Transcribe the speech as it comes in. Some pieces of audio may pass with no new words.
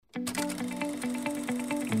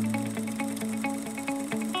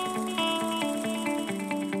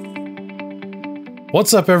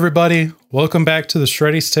What's up, everybody? Welcome back to the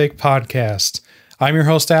Shreddy's Take podcast. I'm your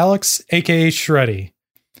host, Alex, aka Shreddy.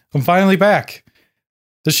 I'm finally back.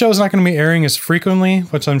 The show's not going to be airing as frequently,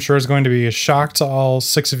 which I'm sure is going to be a shock to all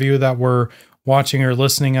 6 of you that were watching or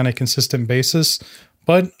listening on a consistent basis,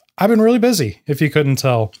 but I've been really busy, if you couldn't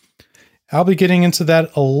tell. I'll be getting into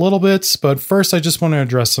that a little bit, but first I just want to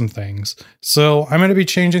address some things. So I'm going to be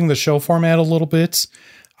changing the show format a little bit.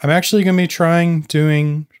 I'm actually going to be trying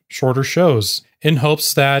doing shorter shows in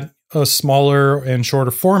hopes that a smaller and shorter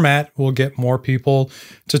format will get more people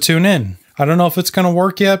to tune in. I don't know if it's going to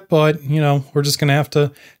work yet, but we're just going to have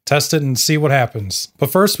to test it and see what happens. But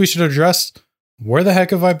first we should address, where the heck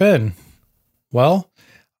have I been? Well,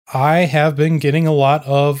 I have been getting a lot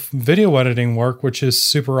of video editing work, which is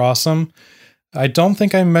super awesome. I don't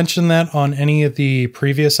think I mentioned that on any of the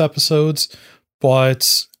previous episodes,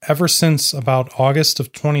 but ever since about August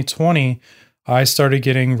of 2020, I started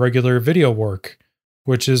getting regular video work,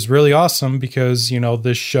 which is really awesome because,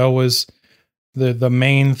 this show is the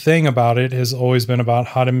main thing about it has always been about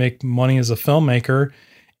how to make money as a filmmaker.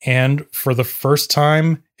 And for the first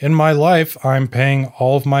time in my life, I'm paying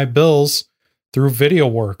all of my bills through video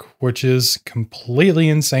work, which is completely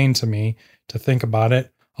insane to me to think about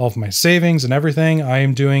it. All of my savings and everything, I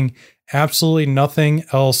am doing absolutely nothing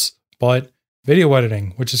else but video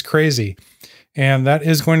editing, which is crazy. And that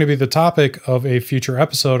is going to be the topic of a future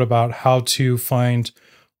episode about how to find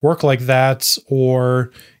work like that,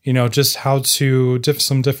 or, just how to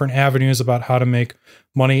some different avenues about how to make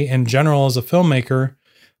money in general as a filmmaker.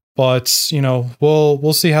 But,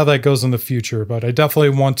 we'll see how that goes in the future. But I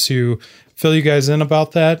definitely want to fill you guys in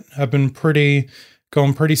about that. I've been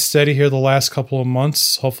going pretty steady here the last couple of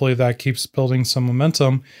months. Hopefully that keeps building some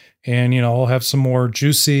momentum, and, I'll have some more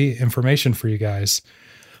juicy information for you guys.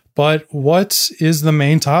 But what is the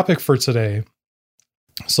main topic for today?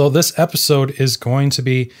 So this episode is going to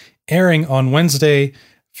be airing on Wednesday,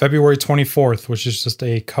 February 24th, which is just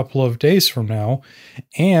a couple of days from now.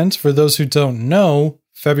 And for those who don't know,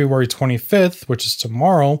 February 25th, which is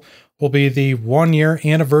tomorrow, will be the 1-year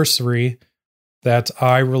anniversary that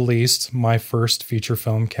I released my first feature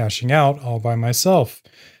film, Cashing Out, all by myself.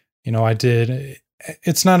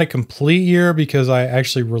 It's not a complete year because I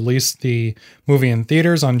actually released the movie in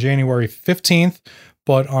theaters on January 15th,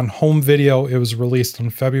 but on home video, it was released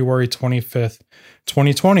on February 25th,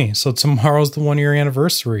 2020. So tomorrow's the 1-year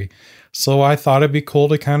anniversary. So I thought it'd be cool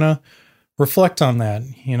to kind of reflect on that.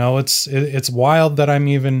 It's wild that I'm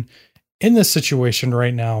even in this situation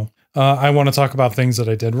right now. I want to talk about things that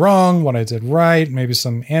I did wrong, what I did right, maybe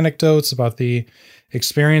some anecdotes about the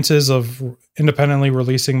experiences of independently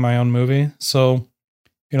releasing my own movie. So,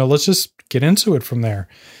 let's just get into it from there.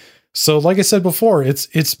 So like I said before,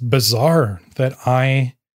 it's bizarre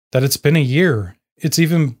that it's been a year. It's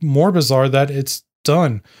even more bizarre that it's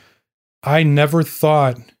done. I never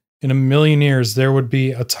thought in a million years there would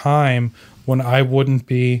be a time when I wouldn't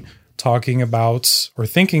be talking about or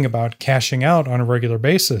thinking about cashing out on a regular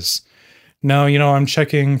basis. Now, I'm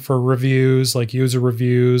checking for reviews, like user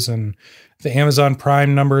reviews and the Amazon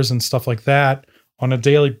Prime numbers and stuff like that on a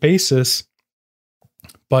daily basis.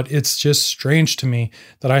 But it's just strange to me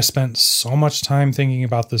that I spent so much time thinking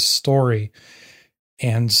about this story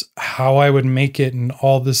and how I would make it and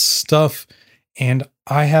all this stuff. And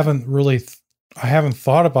I haven't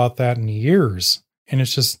thought about that in years. And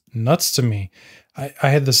it's just nuts to me. I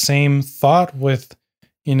had the same thought with,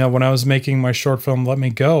 when I was making my short film, Let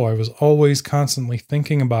Me Go. I was always constantly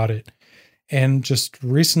thinking about it. And just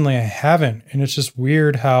recently I haven't. And it's just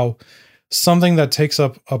weird how something that takes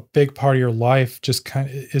up a big part of your life just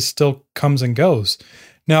still comes and goes.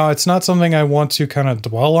 Now, it's not something I want to kind of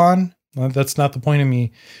dwell on. That's not the point of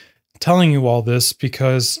me telling you all this,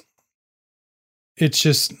 because it's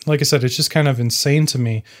just, like I said, it's just kind of insane to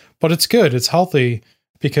me. But it's good. It's healthy,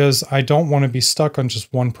 because I don't want to be stuck on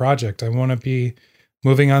just one project. I want to be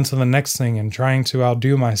moving on to the next thing and trying to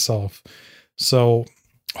outdo myself. So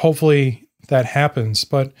hopefully that happens.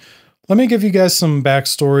 But let me give you guys some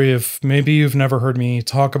backstory if maybe you've never heard me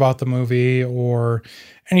talk about the movie or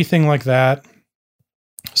anything like that.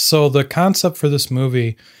 So the concept for this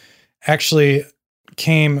movie actually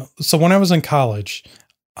so when I was in college,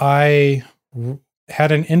 I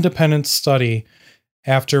had an independent study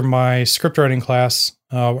after my scriptwriting class.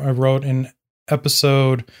 I wrote an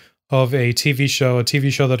episode of a TV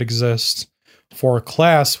show that exists for a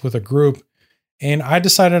class with a group. And I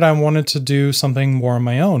decided I wanted to do something more on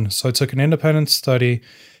my own. So I took an independent study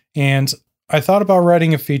and I thought about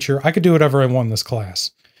writing a feature. I could do whatever I want in this class.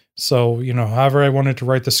 So, however I wanted to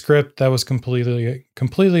write the script, that was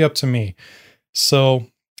completely up to me. So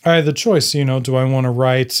I had the choice, do I want to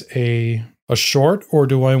write a a short or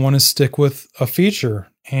do I want to stick with a feature?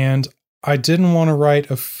 And I didn't want to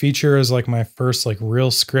write a feature as like my first like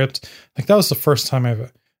real script. Like that was the first time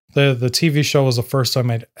the TV show was the first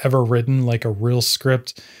time I'd ever written like a real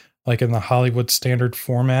script, like in the Hollywood standard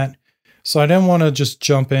format. So I didn't want to just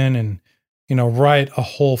jump in and, write a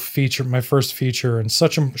whole feature, my first feature in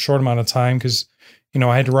such a short amount of time. Cause,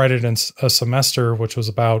 I had to write it in a semester, which was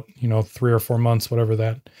about, 3 or 4 months, whatever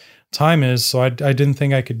that time is. So I didn't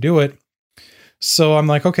think I could do it. So I'm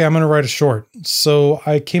like, okay, I'm going to write a short. So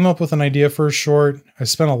I came up with an idea for a short. I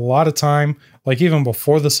spent a lot of time, like even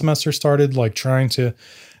before the semester started, like trying to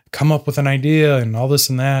come up with an idea and all this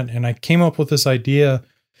and that. And I came up with this idea.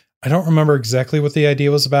 I don't remember exactly what the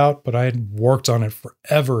idea was about, but I had worked on it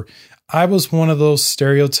forever. I was one of those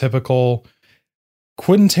stereotypical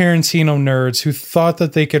Quentin Tarantino nerds who thought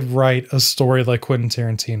that they could write a story like Quentin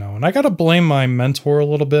Tarantino. And I got to blame my mentor a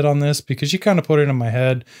little bit on this because you kind of put it in my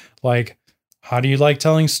head, like, how do you like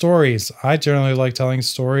telling stories? I generally like telling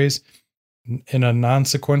stories in a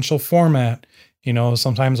non-sequential format.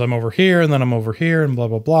 Sometimes I'm over here and then I'm over here and blah,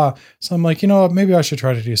 blah, blah. So I'm like, maybe I should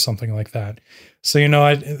try to do something like that. So,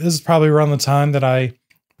 this is probably around the time that I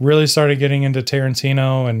really started getting into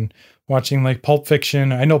Tarantino and watching like Pulp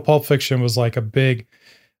Fiction. I know Pulp Fiction was like a big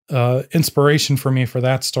inspiration for me for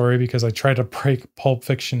that story because I tried to break Pulp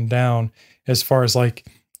Fiction down as far as like,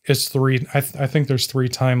 it's three. I think there's 3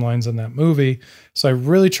 timelines in that movie. So I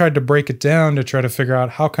really tried to break it down to try to figure out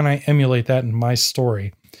how can I emulate that in my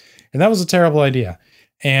story. And that was a terrible idea.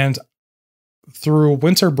 And through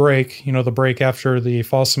winter break, the break after the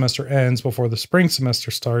fall semester ends before the spring semester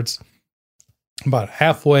starts, about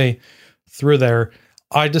halfway through there,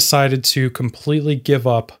 I decided to completely give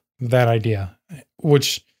up that idea,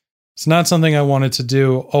 which is not something I wanted to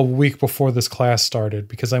do a week before this class started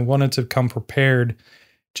because I wanted to come prepared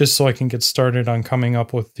just so I can get started on coming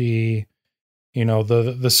up with the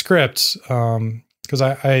script. Because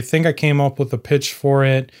I think I came up with a pitch for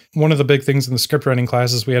it. One of the big things in the script writing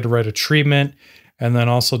classes, we had to write a treatment and then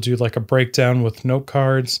also do like a breakdown with note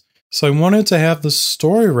cards. So I wanted to have the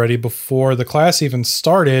story ready before the class even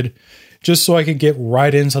started, just so I could get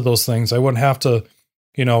right into those things. I wouldn't have to,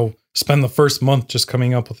 spend the first month just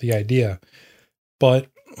coming up with the idea. But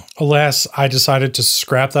alas, I decided to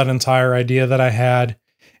scrap that entire idea that I had.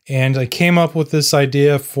 And I came up with this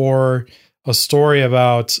idea for a story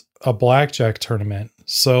about a blackjack tournament.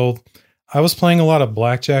 So I was playing a lot of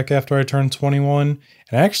blackjack after I turned 21,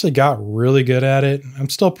 and I actually got really good at it. I'm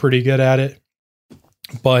still pretty good at it,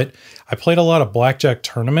 but I played a lot of blackjack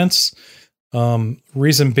tournaments.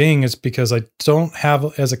 Reason being is because I don't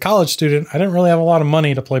have, as a college student, I didn't really have a lot of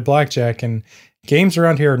money to play blackjack, and games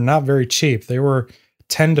around here are not very cheap. They were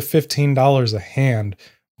 $10 to $15 a hand.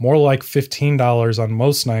 More like $15 on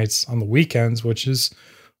most nights on the weekends, which is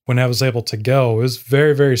when I was able to go. It was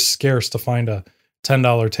very, very scarce to find a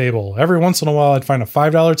 $10 table. Every once in a while, I'd find a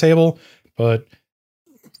 $5 table, but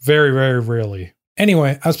very, very rarely.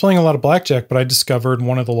 Anyway, I was playing a lot of blackjack, but I discovered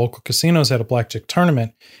one of the local casinos had a blackjack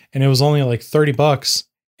tournament, and it was only like $30,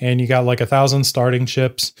 and you got like 1,000 starting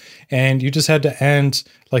chips, and you just had to end,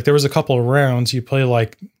 like there was a couple of rounds, you play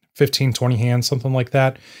like 15, 20 hands, something like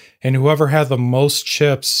that. And whoever had the most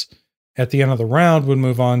chips at the end of the round would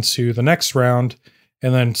move on to the next round,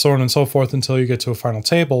 and then so on and so forth until you get to a final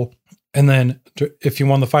table. And then if you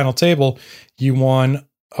won the final table, you won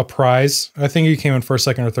a prize. I think you came in first,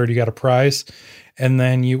 second, or third, you got a prize. And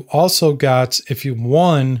then you also got, if you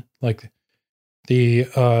won like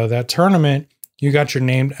that tournament, you got your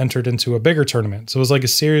name entered into a bigger tournament. So it was like a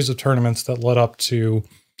series of tournaments that led up to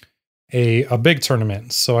a big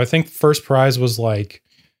tournament. So I think first prize was like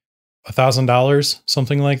 $1,000,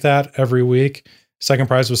 something like that every week. Second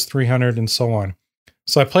prize was $300 and so on.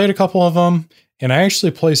 So I played a couple of them, and I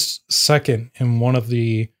actually placed second in one of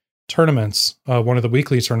the tournaments, one of the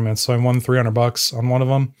weekly tournaments. So I won $300 on one of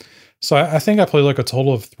them. So I think I played like a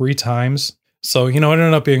total of 3 times. So, it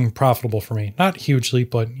ended up being profitable for me. Not hugely,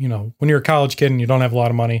 but, when you're a college kid and you don't have a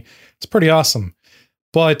lot of money, it's pretty awesome.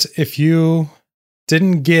 But if you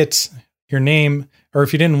didn't get your name, or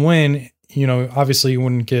if you didn't win, obviously you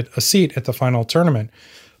wouldn't get a seat at the final tournament.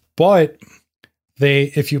 But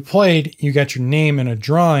if you played, you got your name in a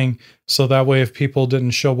drawing. So that way, if people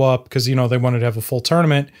didn't show up, because, they wanted to have a full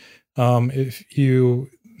tournament,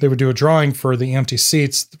 they would do a drawing for the empty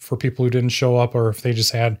seats for people who didn't show up, or if they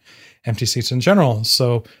just had empty seats in general.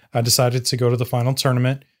 So I decided to go to the final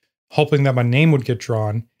tournament, hoping that my name would get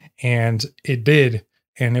drawn, and it did.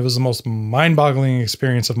 And it was the most mind-boggling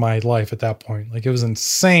experience of my life at that point. Like, it was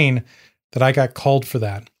insane that I got called for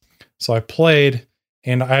that. So I played,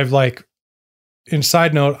 and I've in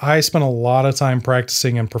side note, I spent a lot of time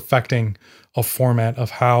practicing and perfecting a format of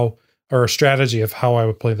how, or a strategy of how I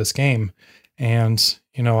would play this game. And,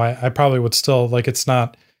 you know, I probably would still, like, it's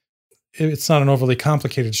not an overly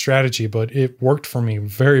complicated strategy, but it worked for me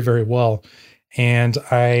very, very well. And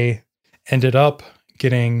I ended up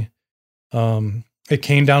getting, it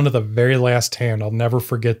came down to the very last hand. I'll never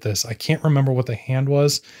forget this. I can't remember what the hand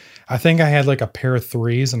was. I think I had like a pair of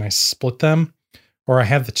threes and I split them, or I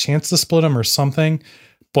had the chance to split them or something.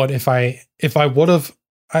 But if I would have,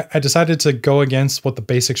 I decided to go against what the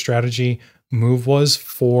basic strategy move was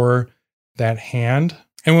for that hand,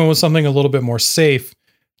 and went with something a little bit more safe,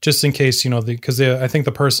 just in case, you know, because I think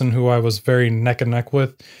the person who I was very neck and neck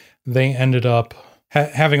with, they ended up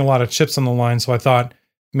having a lot of chips on the line. So I thought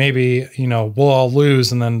maybe, you know, well, I'll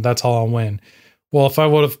lose and then that's how I'll win. Well, if I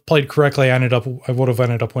would have played correctly, I would have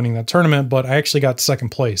ended up winning that tournament, but I actually got second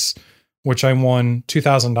place, which I won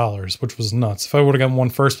 $2,000, which was nuts. If I would have gotten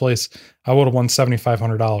first place, I would have won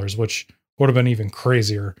 $7,500, which would have been even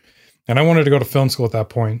crazier. And I wanted to go to film school at that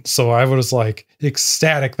point. So I was like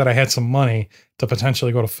ecstatic that I had some money to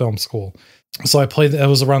potentially go to film school. So I played, it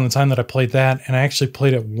was around the time that I played that. And I actually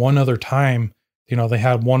played it one other time. You know, they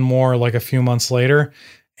had one more like a few months later,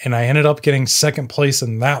 and I ended up getting second place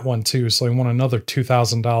in that one too. So I won another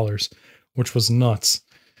 $2,000, which was nuts.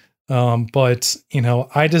 But you know,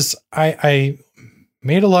 I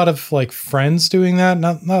made a lot of like friends doing that,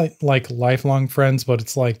 not like lifelong friends, but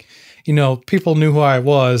it's like, you know, people knew who I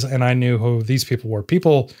was and I knew who these people were.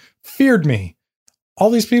 People feared me. All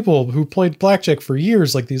these people who played blackjack for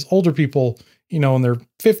years, like these older people, you know, in their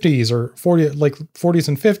 50s or 40s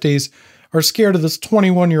and 50s, are scared of this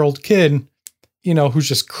 21-year-old kid, you know, who's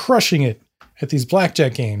just crushing it at these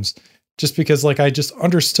blackjack games, just because like I just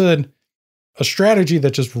understood a strategy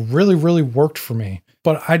that just really, really worked for me.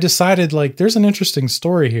 But I decided like there's an interesting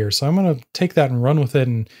story here, so I'm going to take that and run with it.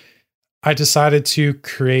 And I decided to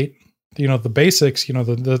create, you know, the basics, you know,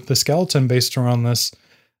 the skeleton based around this,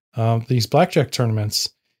 these blackjack tournaments.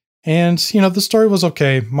 And, you know, the story was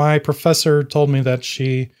okay. My professor told me that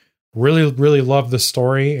she really, really loved the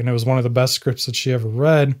story, and it was one of the best scripts that she ever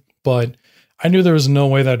read. But I knew there was no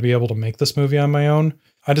way that I'd be able to make this movie on my own.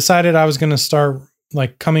 I decided I was going to start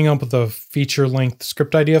like coming up with a feature length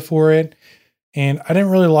script idea for it. And I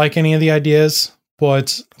didn't really like any of the ideas,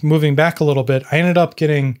 but moving back a little bit, I ended up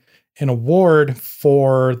getting an award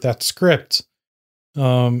for that script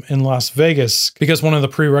in Las Vegas, because one of the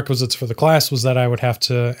prerequisites for the class was that I would have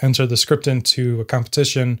to enter the script into a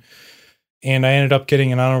competition. And I ended up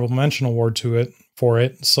getting an honorable mention award for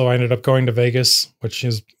it. So I ended up going to Vegas, which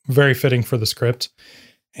is very fitting for the script.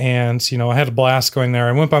 And, you know, I had a blast going there.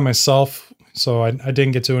 I went by myself, so I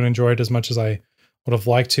didn't get to enjoy it as much as I would have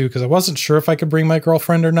liked to, because I wasn't sure if I could bring my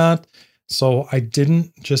girlfriend or not. So I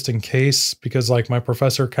didn't, just in case, because like my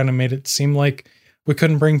professor kind of made it seem like we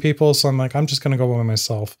couldn't bring people. So I'm like, I'm just going to go by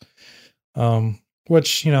myself,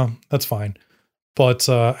 which, you know, that's fine. But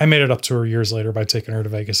I made it up to her years later by taking her to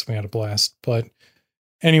Vegas, and we had a blast. But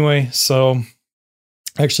anyway, so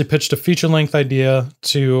I actually pitched a feature-length idea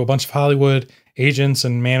to a bunch of Hollywood agents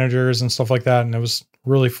and managers and stuff like that, and it was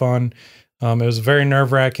really fun. It was very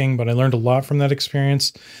nerve-wracking, but I learned a lot from that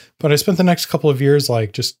experience. But I spent the next couple of years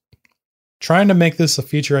like just trying to make this a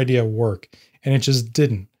feature idea work, and it just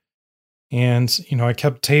didn't. And, you know, I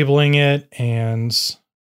kept tabling it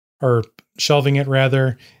or shelving it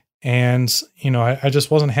rather. And, you know, I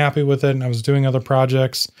just wasn't happy with it, and I was doing other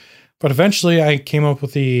projects. But eventually I came up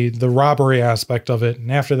with the robbery aspect of it.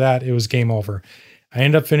 And after that, it was game over. I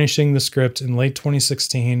ended up finishing the script in late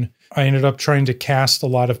 2016. I ended up trying to cast a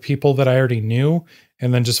lot of people that I already knew,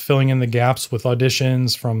 and then just filling in the gaps with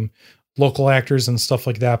auditions from local actors and stuff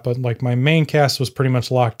like that. But like my main cast was pretty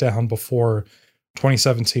much locked down before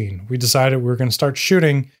 2017. We decided we were going to start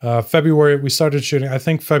shooting February. We started shooting, I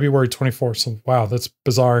think, February 24th. So, wow, that's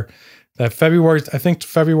bizarre. That February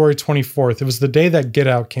 24th, it was the day that Get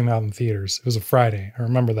Out came out in theaters. It was a Friday. I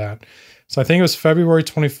remember that. So I think it was February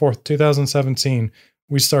 24th, 2017,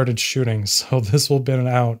 we started shooting. So this will be the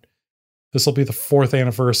 4th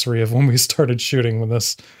anniversary of when we started shooting when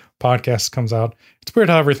this podcast comes out. It's weird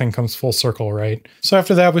how everything comes full circle, right? So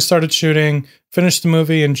after that, we started shooting, finished the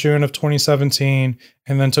movie in June of 2017,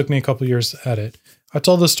 and then took me a couple years to edit. I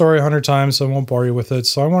told this story 100 times, so I won't bore you with it.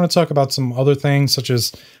 So I want to talk about some other things, such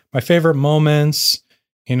as my favorite moments,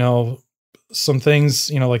 you know, some things,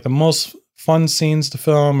 you know, like the most fun scenes to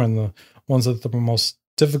film and the ones that are the most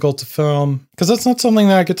difficult to film, because that's not something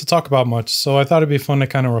that I get to talk about much. So I thought it'd be fun to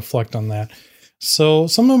kind of reflect on that. So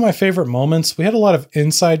some of my favorite moments, we had a lot of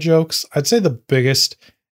inside jokes. I'd say the biggest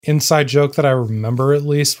inside joke that I remember, at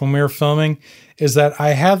least when we were filming, is that I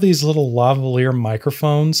have these little lavalier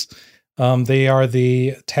microphones. They are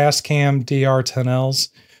the Tascam DR10Ls,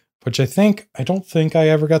 which I don't think I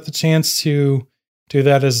ever got the chance to do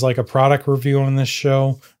that as like a product review on this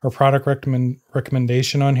show or product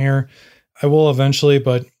recommendation on here. I will eventually,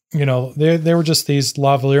 but they were just these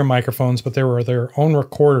lavalier microphones, but they were their own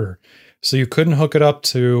recorder. So you couldn't hook it up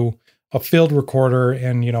to a field recorder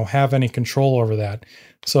and, have any control over that.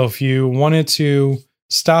 So if you wanted to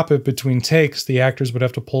stop it between takes, the actors would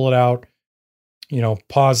have to pull it out,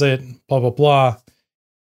 pause it, blah, blah, blah.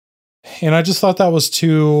 And I just thought that was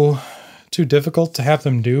too difficult to have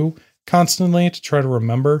them do constantly to try to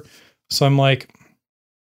remember. So I'm like,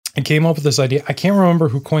 I came up with this idea. I can't remember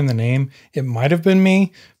who coined the name. It might have been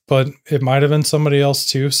me, but it might have been somebody else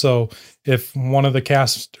too. So if one of the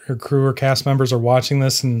cast or crew or cast members are watching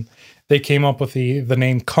this and they came up with the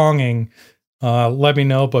name Konging, let me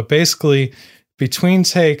know. But basically, between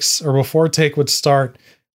takes or before take would start,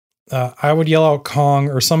 I would yell out Kong,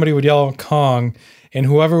 or somebody would yell out Kong, and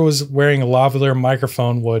whoever was wearing a lavalier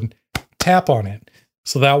microphone would tap on it.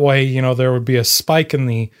 So that way, there would be a spike in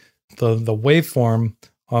the waveform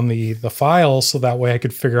on the file, so that way I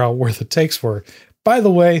could figure out where the takes were. By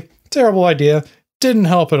the way, terrible idea. Didn't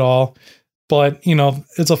help at all. But,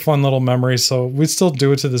 it's a fun little memory. So we still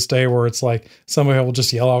do it to this day where it's like somebody will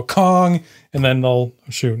just yell out Kong and then they'll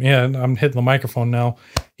shoot. Yeah, I'm hitting the microphone now.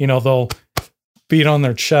 They'll beat on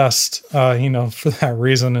their chest, for that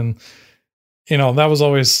reason. And, that was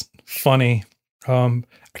always funny. I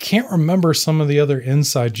can't remember some of the other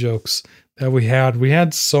inside jokes that we had. We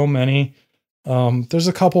had so many. There's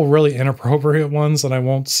a couple really inappropriate ones that I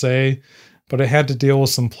won't say, but it had to deal with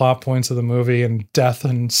some plot points of the movie and death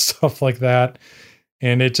and stuff like that.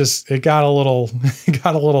 And it got a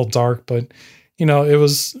little dark, but it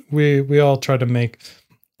was, we all tried to make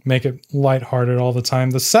it lighthearted all the time.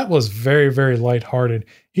 The set was very, very lighthearted,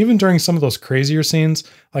 even during some of those crazier scenes.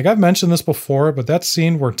 Like I've mentioned this before, but that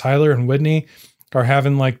scene where Tyler and Whitney are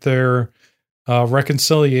having like their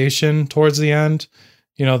reconciliation towards the end,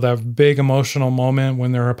 that big emotional moment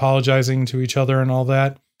when they're apologizing to each other and all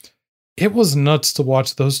that. It was nuts to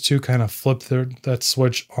watch those two kind of flip that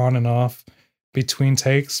switch on and off between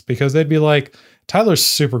takes, because they'd be like, Tyler's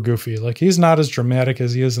super goofy. Like he's not as dramatic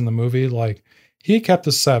as he is in the movie. Like he kept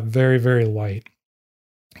the set very, very light.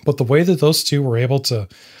 But the way that those two were able to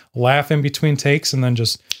laugh in between takes and then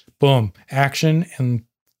just boom, action, and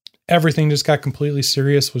everything just got completely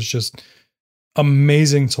serious was just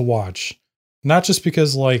amazing to watch. Not just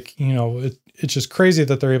because it's just crazy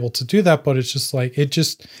that they're able to do that, but it's just like, it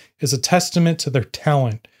just is a testament to their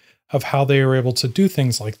talent of how they were able to do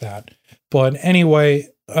things like that. But anyway,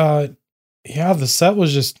 the set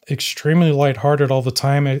was just extremely lighthearted all the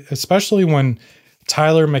time, especially when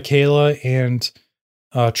Tyler, Michaela, and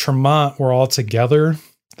Tremont were all together.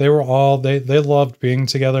 They loved being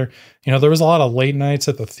together. There was a lot of late nights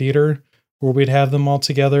at the theater where we'd have them all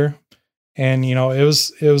together. And, it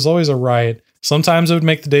was always a riot. Sometimes it would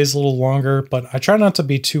make the days a little longer, but I try not to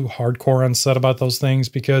be too hardcore on set about those things,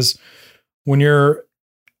 because when you're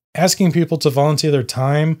asking people to volunteer their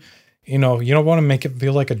time, you don't want to make it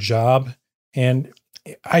feel like a job. And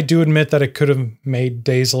I do admit that it could have made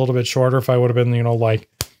days a little bit shorter if I would have been,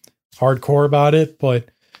 hardcore about it,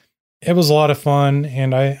 but it was a lot of fun.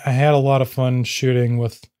 And I had a lot of fun shooting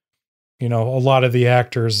with, a lot of the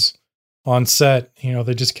actors on set.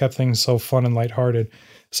 They just kept things so fun and lighthearted.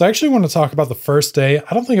 So I actually want to talk about the first day.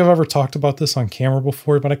 I don't think I've ever talked about this on camera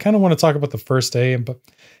before, but I kind of want to talk about the first day and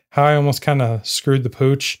how I almost kind of screwed the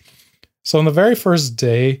pooch. So on the very first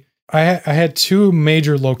day, I had two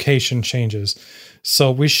major location changes. So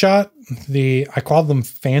we shot I called them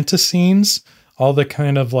fantascenes, all the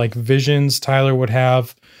kind of like visions Tyler would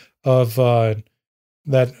have of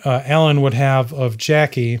that Alan would have of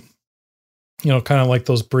Jackie, kind of like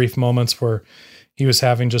those brief moments where he was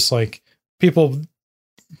having just like people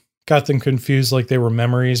got them confused, like they were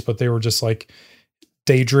memories, but they were just like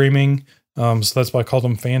daydreaming. So that's why I called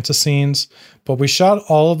them fantascenes. But we shot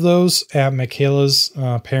all of those at Michaela's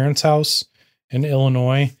parents' house in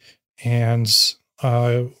Illinois. And,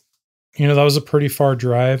 that was a pretty far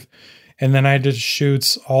drive. And then I did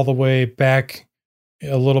shoots all the way back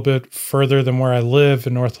a little bit further than where I live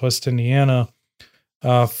in Northwest Indiana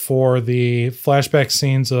for the flashback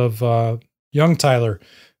scenes of young Tyler,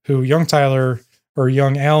 or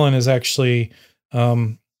young Alan is actually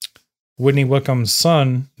Whitney Wickham's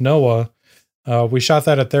son, Noah. We shot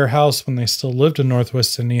that at their house when they still lived in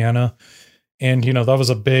Northwest Indiana. And, that was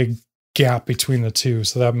a big gap between the two.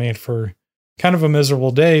 So that made for kind of a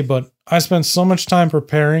miserable day. But I spent so much time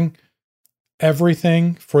preparing.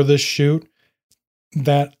 everything for this shoot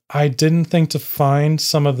that I didn't think to find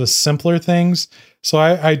some of the simpler things. So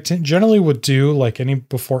I generally would do like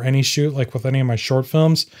before any shoot, like with any of my short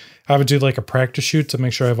films, I would do like a practice shoot to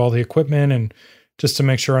make sure I have all the equipment and just to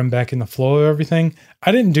make sure I'm back in the flow of everything.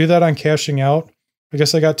 I didn't do that on Cashing Out. I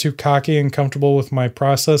guess I got too cocky and comfortable with my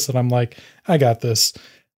process that I'm like, I got this.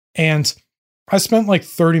 And I spent like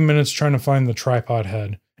 30 minutes trying to find the tripod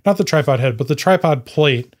head. Not the tripod head, but the tripod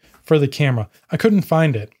plate for the camera. I couldn't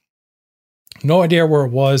find it. No idea where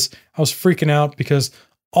it was. I was freaking out because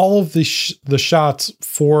all of the shots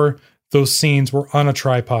for those scenes were on a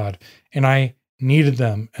tripod and I needed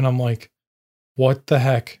them. And I'm like, what the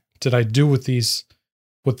heck did I do with these,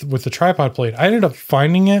 with the tripod plate? I ended up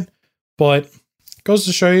finding it, but it goes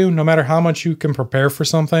to show you, no matter how much you can prepare for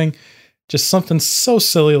something, just something so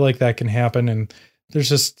silly like that can happen. And there's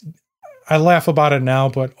just, I laugh about it now,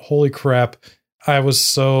 but holy crap, I was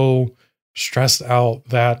so stressed out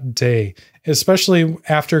that day, especially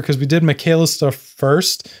after, because we did Michaela's stuff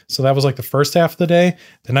first. So that was like the first half of the day.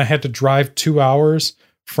 Then I had to drive 2 hours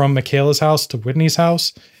from Michaela's house to Whitney's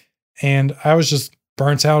house. And I was just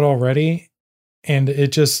burnt out already. And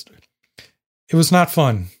it was not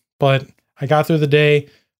fun, but I got through the day.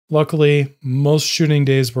 Luckily, most shooting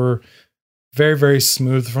days were very, very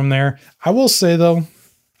smooth from there. I will say though,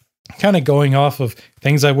 kind of going off of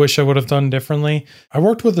things I wish I would have done differently, I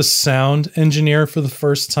worked with a sound engineer for the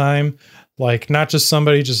first time, like not just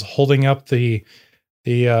somebody just holding up the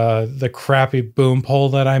crappy boom pole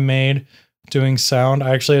that I made doing sound.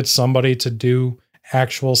 I actually had somebody to do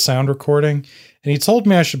actual sound recording, and he told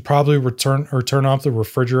me I should probably turn off the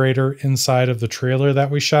refrigerator inside of the trailer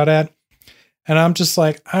that we shot at. And I'm just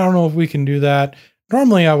like, I don't know if we can do that.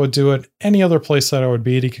 Normally I would do it any other place that I would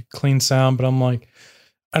be to get clean sound, but I'm like,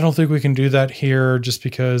 I don't think we can do that here just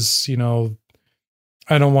because,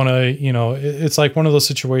 I don't want to, it's like one of those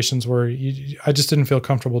situations where I just didn't feel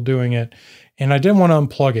comfortable doing it. And I didn't want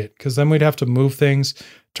to unplug it because then we'd have to move things.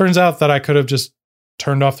 Turns out that I could have just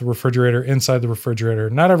turned off the refrigerator inside the refrigerator.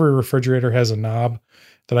 Not every refrigerator has a knob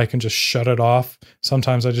that I can just shut it off.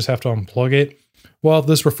 Sometimes I just have to unplug it. Well,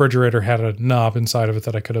 this refrigerator had a knob inside of it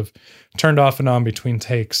that I could have turned off and on between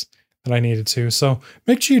takes that I needed to. So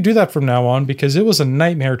make sure you do that from now on, because it was a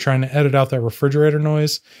nightmare trying to edit out that refrigerator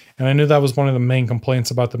noise. And I knew that was one of the main complaints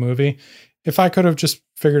about the movie. If I could have just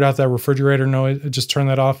figured out that refrigerator noise, just turn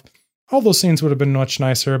that off, all those scenes would have been much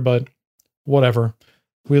nicer, but whatever.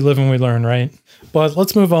 We live and we learn, right? But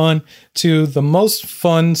let's move on to the most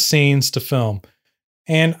fun scenes to film.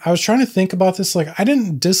 And I was trying to think about this. Like, I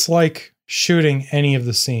didn't dislike shooting any of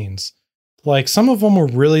the scenes. Like, some of them were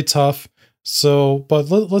really tough. So, but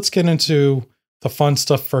let's get into the fun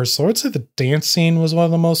stuff first. So I'd say the dance scene was one of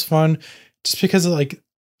the most fun, just because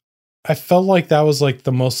I felt like that was like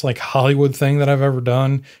the most like Hollywood thing that I've ever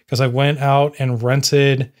done. Because I went out and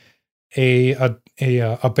rented a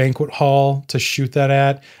banquet hall to shoot that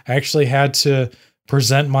at. I actually had to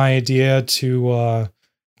present my idea to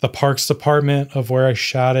the parks department of where I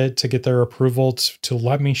shot it to get their approval to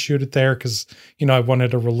let me shoot it there, because I wanted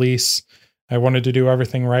to release. I wanted to do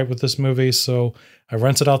everything right with this movie, so I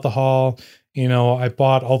rented out the hall. I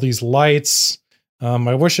bought all these lights.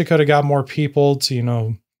 I wish I could have got more people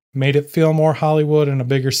to made it feel more Hollywood and a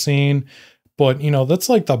bigger scene. But that's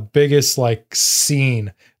like the biggest like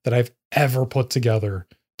scene that I've ever put together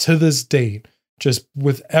to this date, just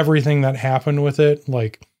with everything that happened with it.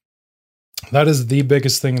 Like, that is the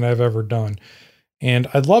biggest thing that I've ever done. And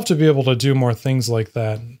I'd love to be able to do more things like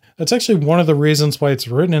that. That's actually one of the reasons why it's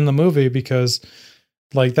written in the movie, because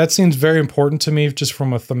like that seems very important to me just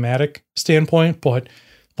from a thematic standpoint. But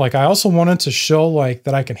like, I also wanted to show like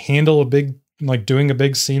that I can handle doing a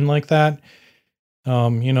big scene like that.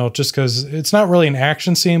 Just because it's not really an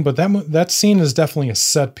action scene, but that scene is definitely a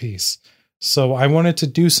set piece. So I wanted to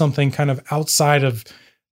do something kind of outside of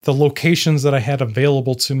the locations that I had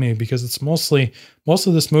available to me, because it's most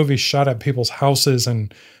of this movie shot at people's houses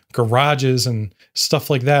and garages and stuff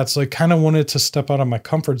like that. So I kind of wanted to step out of my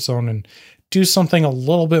comfort zone and do something a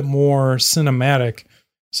little bit more cinematic.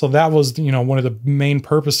 So that was, one of the main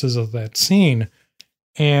purposes of that scene.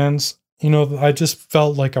 And, I just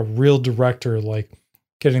felt like a real director, like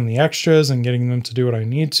getting the extras and getting them to do what I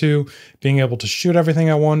need to, being able to shoot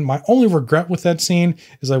everything I want. My only regret with that scene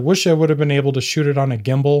is I wish I would have been able to shoot it on a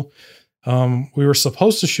gimbal. We were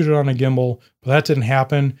supposed to shoot it on a gimbal, but that didn't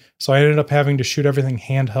happen. So I ended up having to shoot everything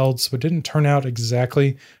handheld. So it didn't turn out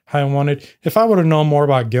exactly how I wanted. If I would have known more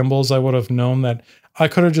about gimbals, I would have known that I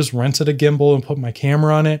could have just rented a gimbal and put my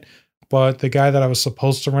camera on it. But the guy that I was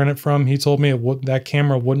supposed to rent it from, he told me that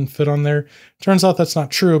camera wouldn't fit on there. Turns out that's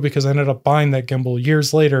not true, because I ended up buying that gimbal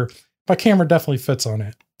years later, my camera definitely fits on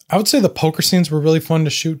it. I would say the poker scenes were really fun to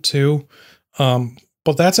shoot too.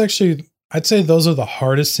 But that's actually, I'd say those are the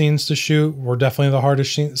hardest scenes to shoot. Were definitely the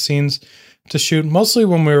hardest scenes to shoot. Mostly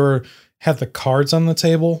when had the cards on the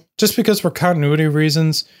table, just because for continuity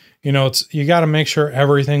reasons, you got to make sure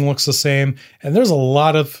everything looks the same. And there's a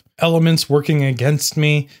lot of elements working against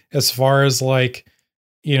me as far as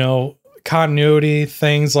continuity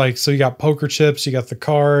things. Like, so you got poker chips, you got the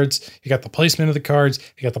cards, you got the placement of the cards,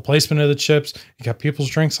 you got the placement of the chips, you got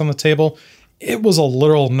people's drinks on the table. It was a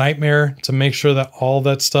literal nightmare to make sure that all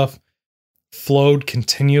that stuff flowed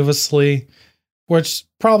continuously, which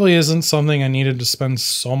probably isn't something I needed to spend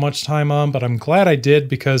so much time on, but I'm glad I did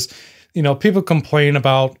because, people complain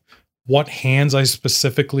about what hands I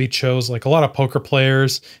specifically chose. Like a lot of poker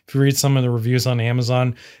players, if you read some of the reviews on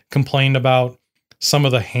Amazon, complained about some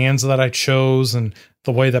of the hands that I chose and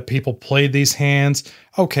the way that people played these hands.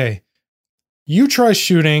 Okay, you try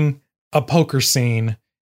shooting a poker scene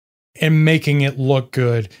and making it look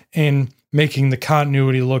good and making the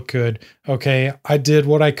continuity look good. Okay, I did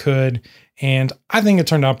what I could, and I think it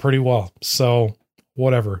turned out pretty well. So,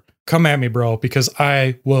 whatever. Come at me, bro, because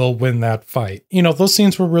I will win that fight. Those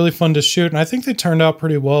scenes were really fun to shoot, and I think they turned out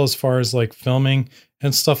pretty well as far as like filming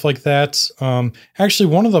and stuff like that. Actually,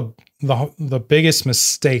 one of the biggest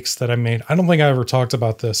mistakes that I made, I don't think I ever talked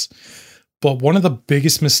about this, but one of the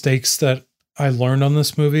biggest mistakes that I learned on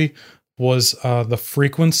this movie was the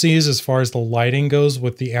frequencies as far as the lighting goes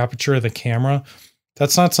with the aperture of the camera.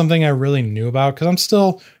 That's not something I really knew about because I'm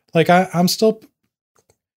still like,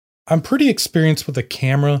 I'm pretty experienced with the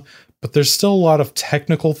camera, but there's still a lot of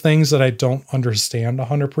technical things that I don't understand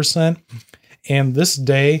 100%. And this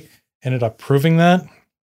day ended up proving that.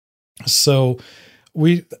 So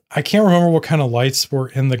I can't remember what kind of lights were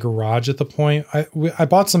in the garage at the point. I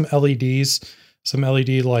bought some LEDs, some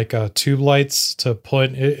LED tube lights to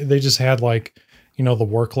put. They just had the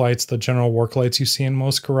work lights, the general work lights you see in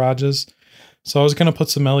most garages. So I was going to put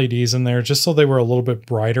some LEDs in there just so they were a little bit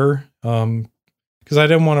brighter. Because I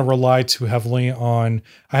didn't want to rely too heavily on,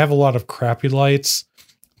 I have a lot of crappy lights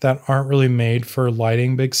that aren't really made for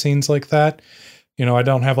lighting big scenes like that. I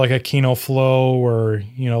don't have like a Kino Flow or,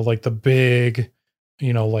 like the big,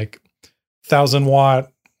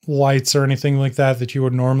 1,000-watt lights or anything like that you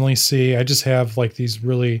would normally see. I just have like these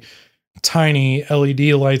really tiny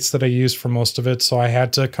LED lights that I use for most of it. So I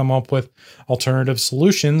had to come up with alternative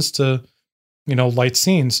solutions to, light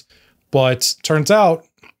scenes. But turns out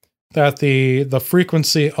that the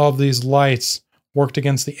frequency of these lights worked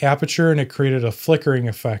against the aperture and it created a flickering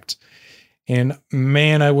effect. And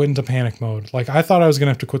man, I went into panic mode. Like I thought I was going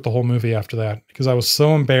to have to quit the whole movie after that because I was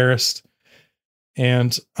so embarrassed.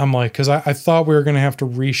 And I'm like, because I thought we were going to have to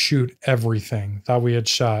reshoot everything that we had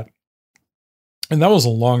shot. And that was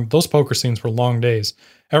those poker scenes were long days.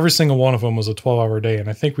 Every single one of them was a 12-hour day. And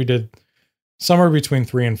I think we did somewhere between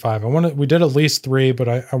 3 and 5. We did at least 3, but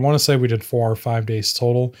I want to say we did 4 or 5 days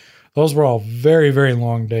total. Those were all very, very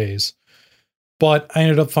long days. But I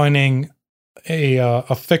ended up finding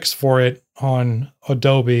a fix for it on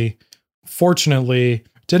Adobe. Fortunately,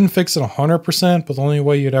 didn't fix it 100%, but the only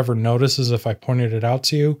way you'd ever notice is if I pointed it out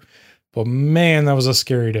to you. But man, that was a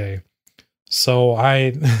scary day. So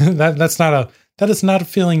that is not a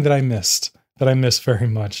feeling that I missed very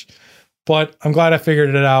much. But I'm glad I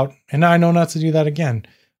figured it out, and now I know not to do that again.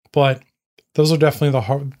 But those are definitely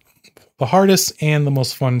the hardest and the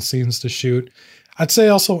most fun scenes to shoot. I'd say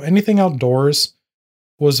also anything outdoors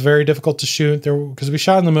was very difficult to shoot there because we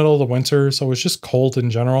shot in the middle of the winter, so it was just cold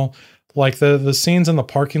in general. Like the scenes in the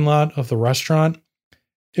parking lot of the restaurant,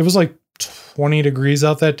 it was like 20 degrees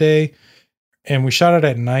out that day, and we shot it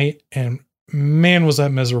at night, and man, was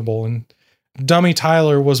that miserable. And dummy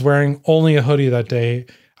Tyler was wearing only a hoodie that day.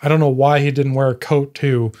 I don't know why he didn't wear a coat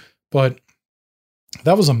too, but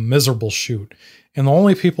that was a miserable shoot. And the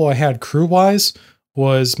only people I had crew-wise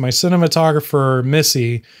was my cinematographer,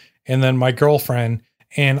 Missy, and then my girlfriend.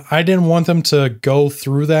 And I didn't want them to go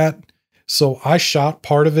through that. So I shot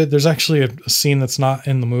part of it. There's actually a scene that's not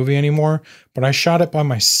in the movie anymore, but I shot it by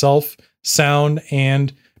myself, sound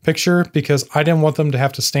and picture, because I didn't want them to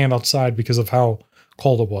have to stand outside because of how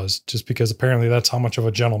cold it was, just because apparently that's how much of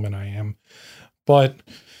a gentleman I am. But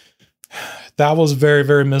that was very,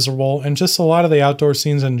 very miserable. And just a lot of the outdoor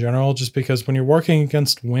scenes in general, just because when you're working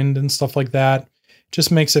against wind and stuff like that,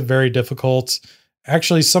 just makes it very difficult.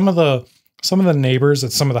 Actually, some of the neighbors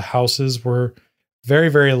at some of the houses were very,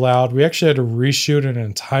 very loud. We actually had to reshoot an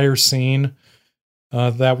entire scene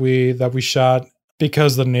that we shot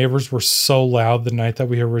because the neighbors were so loud the night that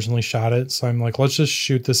we originally shot it. So I'm like, let's just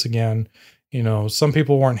shoot this again. Some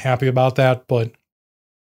people weren't happy about that, but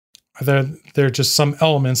there are just some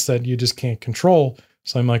elements that you just can't control.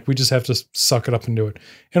 So I'm like, we just have to suck it up and do it.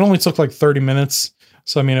 It only took like 30 minutes.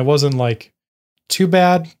 So, I mean, it wasn't like too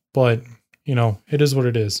bad, but it is what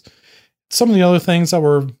it is. Some of the other things that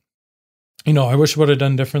were, I wish I would have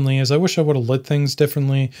done differently is I wish I would have lit things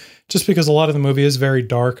differently, just because a lot of the movie is very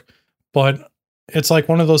dark. But it's like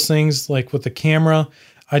one of those things, like with the camera,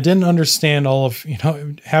 I didn't understand all of,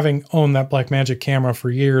 having owned that Blackmagic camera for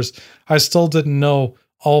years, I still didn't know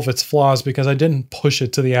all of its flaws because I didn't push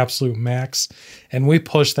it to the absolute max. And we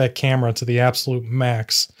pushed that camera to the absolute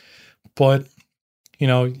max. But,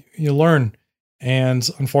 you learn. And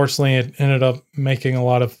unfortunately, it ended up making a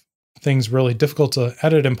lot of things really difficult to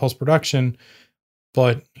edit in post-production.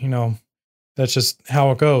 But, that's just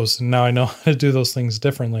how it goes. And now I know how to do those things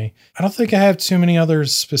differently. I don't think I have too many other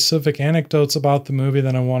specific anecdotes about the movie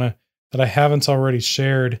that I haven't already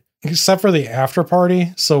shared, except for the after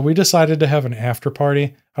party. So we decided to have an after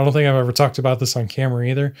party. I don't think I've ever talked about this on camera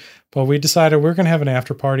either, but we decided we're going to have an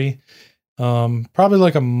after party. Probably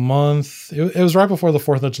like a month. It was right before the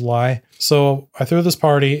 4th of July. So I threw this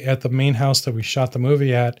party at the main house that we shot the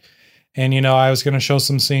movie at. And, I was going to show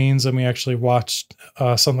some scenes, and we actually watched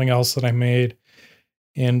something else that I made.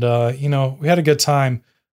 And, we had a good time.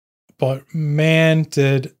 But man,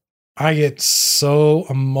 did I get so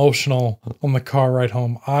emotional on the car ride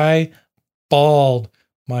home. I bawled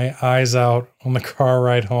my eyes out on the car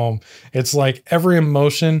ride home. It's like every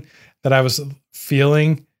emotion that I was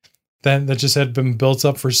feeling that just had been built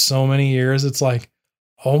up for so many years. It's like,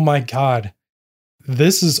 oh my God,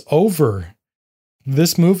 this is over.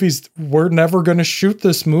 We're never going to shoot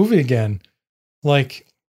this movie again. Like,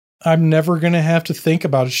 I'm never going to have to think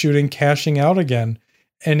about shooting Cashing Out again.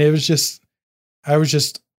 And I was just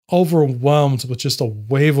overwhelmed with just a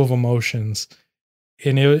wave of emotions.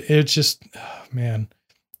 And it just, man,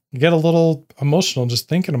 you get a little emotional just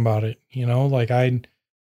thinking about it. Like I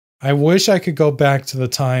wish I could go back to the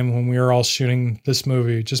time when we were all shooting this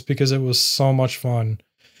movie, just because it was so much fun.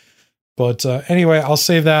 But anyway, I'll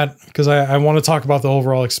save that because I want to talk about the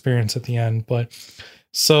overall experience at the end. But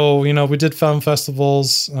so, we did film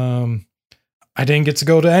festivals. I didn't get to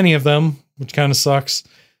go to any of them, which kind of sucks.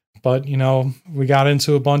 But, we got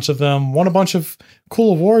into a bunch of them, won a bunch of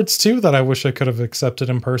cool awards too that I wish I could have accepted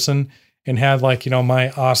in person and had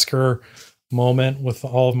my Oscar moment with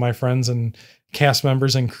all of my friends and cast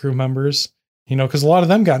members and crew members, because a lot of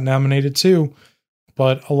them got nominated too.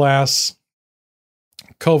 But alas,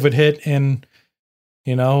 COVID hit and,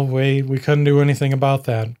 we couldn't do anything about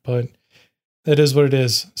that, but it is what it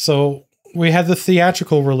is. So we had the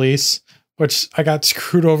theatrical release, which I got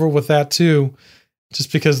screwed over with that too,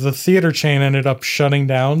 just because the theater chain ended up shutting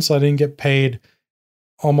down. So I didn't get paid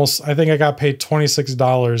I think I got paid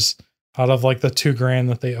 $26 out of like the $2,000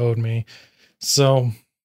 that they owed me. So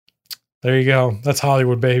there you go. That's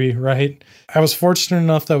Hollywood, baby, right? I was fortunate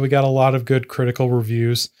enough that we got a lot of good critical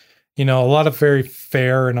reviews. A lot of very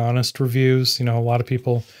fair and honest reviews. A lot of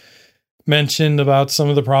people mentioned about some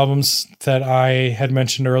of the problems that I had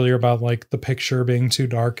mentioned earlier about like the picture being too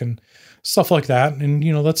dark and stuff like that. And,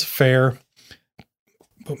 that's fair.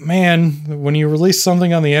 But man, when you release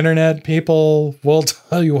something on the internet, people will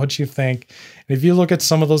tell you what you think. And if you look at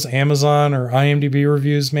some of those Amazon or IMDb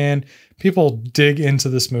reviews, man, people dig into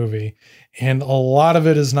this movie. And a lot of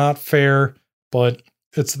it is not fair, but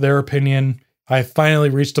it's their opinion. I finally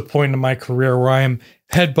reached a point in my career where I am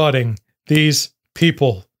headbutting these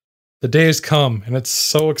people. The day has come, and it's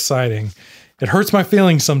so exciting. It hurts my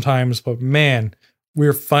feelings sometimes, but man,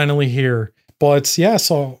 we're finally here. But yeah,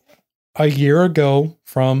 so a year ago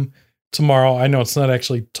from tomorrow, I know it's not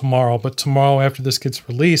actually tomorrow, but tomorrow after this gets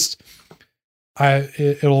released,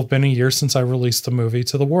 it'll have been a year since I released the movie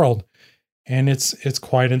to the world. And it's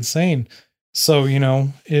quite insane. So,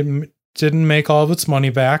 it didn't make all of its money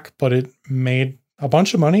back, but it made a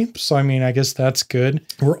bunch of money. So, I mean, I guess that's good.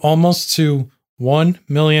 We're almost to 1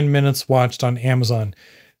 million minutes watched on Amazon.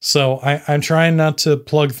 So I'm trying not to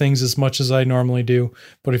plug things as much as I normally do.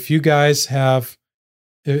 But if you guys can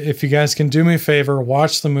do me a favor,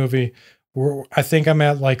 watch the movie. I think I'm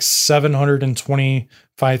at like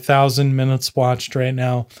 725,000 minutes watched right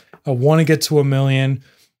now. I want to get to 1 million.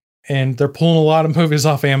 And they're pulling a lot of movies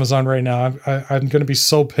off Amazon right now. I'm going to be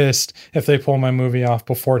so pissed if they pull my movie off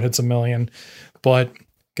before it hits 1 million. But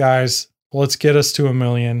guys, let's get us to 1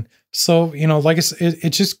 million. So, like I said,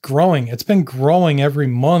 it's just growing. It's been growing every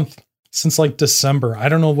month since like December. I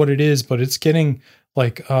don't know what it is, but it's getting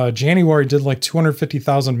like January did like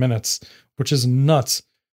 250,000 minutes, which is nuts.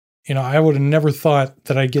 I would have never thought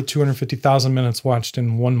that I'd get 250,000 minutes watched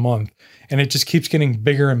in 1 month. And it just keeps getting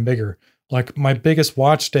bigger and bigger. Like my biggest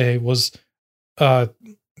watch day was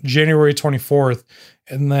January 24th.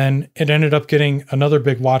 And then it ended up getting another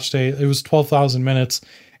big watch day. It was 12,000 minutes.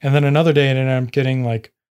 And then another day it ended up getting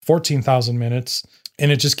like 14,000 minutes.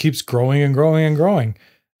 And it just keeps growing and growing and growing.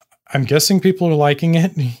 I'm guessing people are liking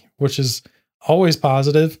it, which is always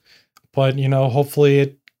positive. But, you know, hopefully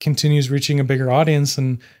it continues reaching a bigger audience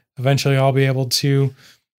and eventually I'll be able to,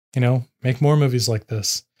 you know, make more movies like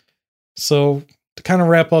this. So to kind of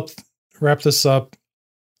wrap this up,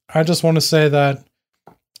 I just want to say that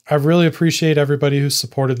I really appreciate everybody who's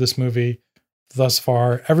supported this movie thus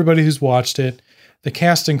far, everybody who's watched it, the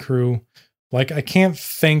cast and crew. Like, I can't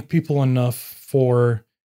thank people enough for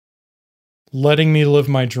letting me live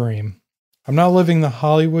my dream. I'm not living the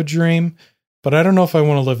Hollywood dream, but I don't know if I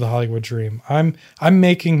want to live the Hollywood dream. I'm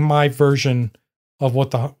making my version of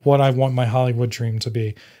what I want my Hollywood dream to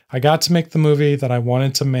be. I got to make the movie that I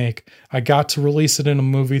wanted to make. I got to release it in a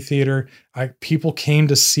movie theater. People came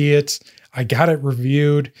to see it. I got it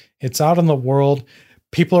reviewed. It's out in the world.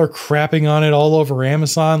 People are crapping on it all over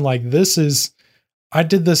Amazon. Like, I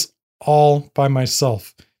did this all by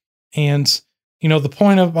myself. And, you know, the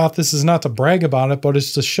point about this is not to brag about it, but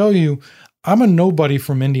it's to show you I'm a nobody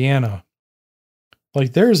from Indiana.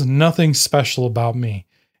 Like, there's nothing special about me.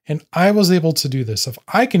 And I was able to do this. If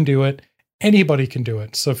I can do it, anybody can do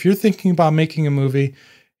it. So if you're thinking about making a movie,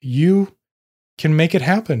 you can make it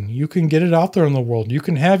happen. You can get it out there in the world. You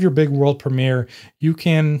can have your big world premiere. You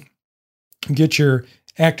can get your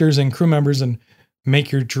actors and crew members and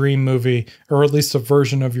make your dream movie, or at least a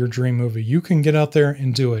version of your dream movie. You can get out there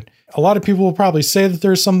and do it. A lot of people will probably say that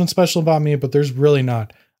there's something special about me, but there's really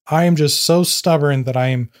not. I am just so stubborn that I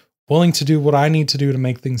am willing to do what I need to do to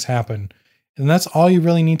make things happen. And that's all you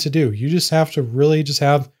really need to do. You just have to really just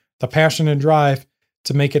have the passion and drive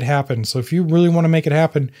to make it happen. So if you really want to make it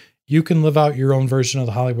happen, you can live out your own version of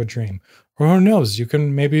the Hollywood dream. Or who knows, you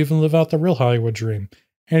can maybe even live out the real Hollywood dream.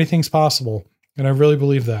 Anything's possible. And I really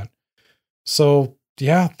believe that. So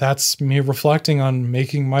yeah, that's me reflecting on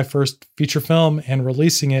making my first feature film and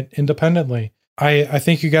releasing it independently. I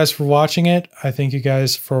thank you guys for watching it. I thank you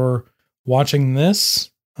guys for watching this.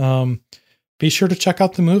 Be sure to check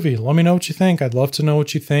out the movie. Let me know what you think. I'd love to know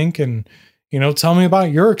what you think. And, you know, tell me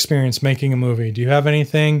about your experience making a movie. Do you have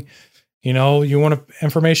anything, you know,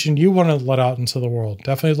 information you want to let out into the world?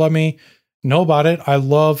 Definitely let me know about it. I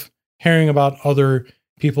love hearing about other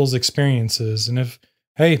people's experiences. And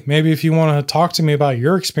maybe if you want to talk to me about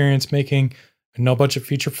your experience making a no budget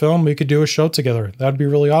feature film, we could do a show together. That'd be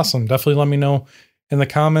really awesome. Definitely let me know in the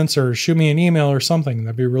comments or shoot me an email or something.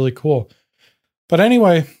 That'd be really cool. But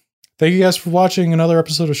anyway, thank you guys for watching another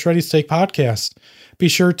episode of Shreddy's Take Podcast. Be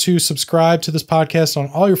sure to subscribe to this podcast on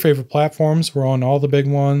all your favorite platforms. We're on all the big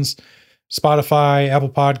ones: Spotify, Apple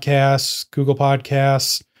Podcasts, Google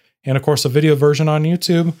Podcasts, and of course a video version on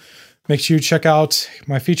YouTube. Make sure you check out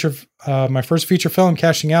my first feature film,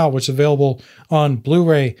 Cashing Out, which is available on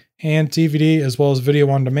Blu-ray and DVD, as well as video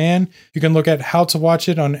on demand. You can look at how to watch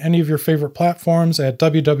it on any of your favorite platforms at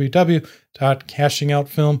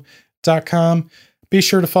www.cashingoutfilm.com. Be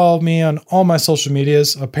sure to follow me on all my social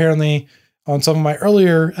medias. Apparently, on some of my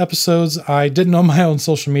earlier episodes, I didn't know my own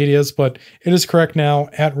social medias, but it is correct now,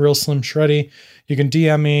 at Real Slim Shreddy. You can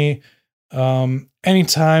DM me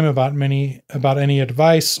anytime about any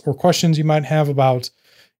advice or questions you might have about,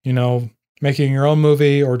 you know, making your own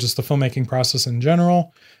movie or just the filmmaking process in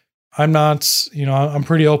general. I'm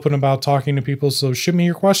pretty open about talking to people, so shoot me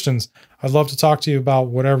your questions. I'd love to talk to you about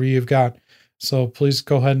whatever you've got. So please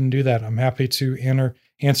go ahead and do that. I'm happy to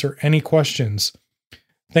answer any questions.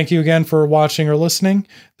 Thank you again for watching or listening.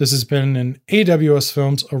 This has been an AWS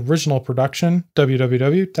Films original production,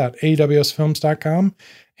 www.awsfilms.com,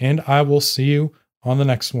 and I will see you on the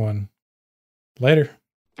next one. Later.